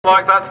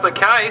Like that's the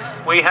case,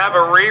 we have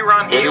a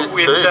rerun here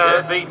with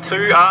the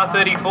two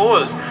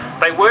R34s.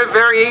 They were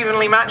very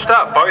evenly matched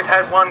up. Both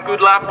had one good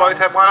lap, both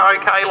had one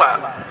okay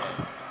lap.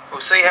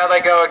 We'll see how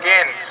they go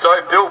again. So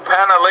Bill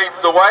Pana leads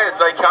the way as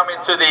they come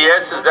into the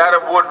S's.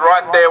 Adam Wood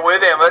right there with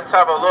him. Let's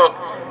have a look.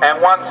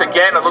 And once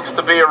again, it looks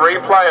to be a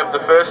replay of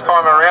the first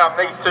time around.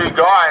 These two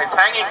guys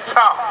hanging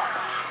tough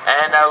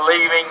and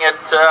leaving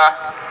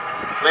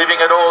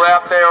it all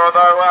out there,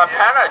 although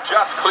Pana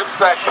just clips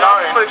that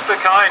cone. Just clips the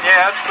cone,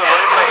 yeah,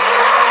 absolutely.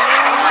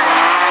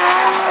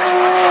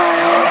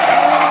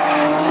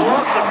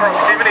 Lots of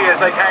proximity as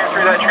they came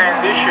through that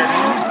transition.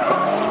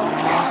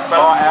 But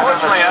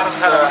unfortunately,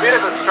 Adam's had a bit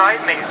of a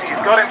straighten.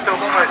 He's got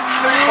himself almost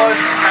too close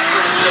to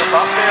catching himself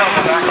up there on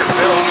the back of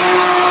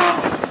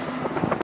Bill.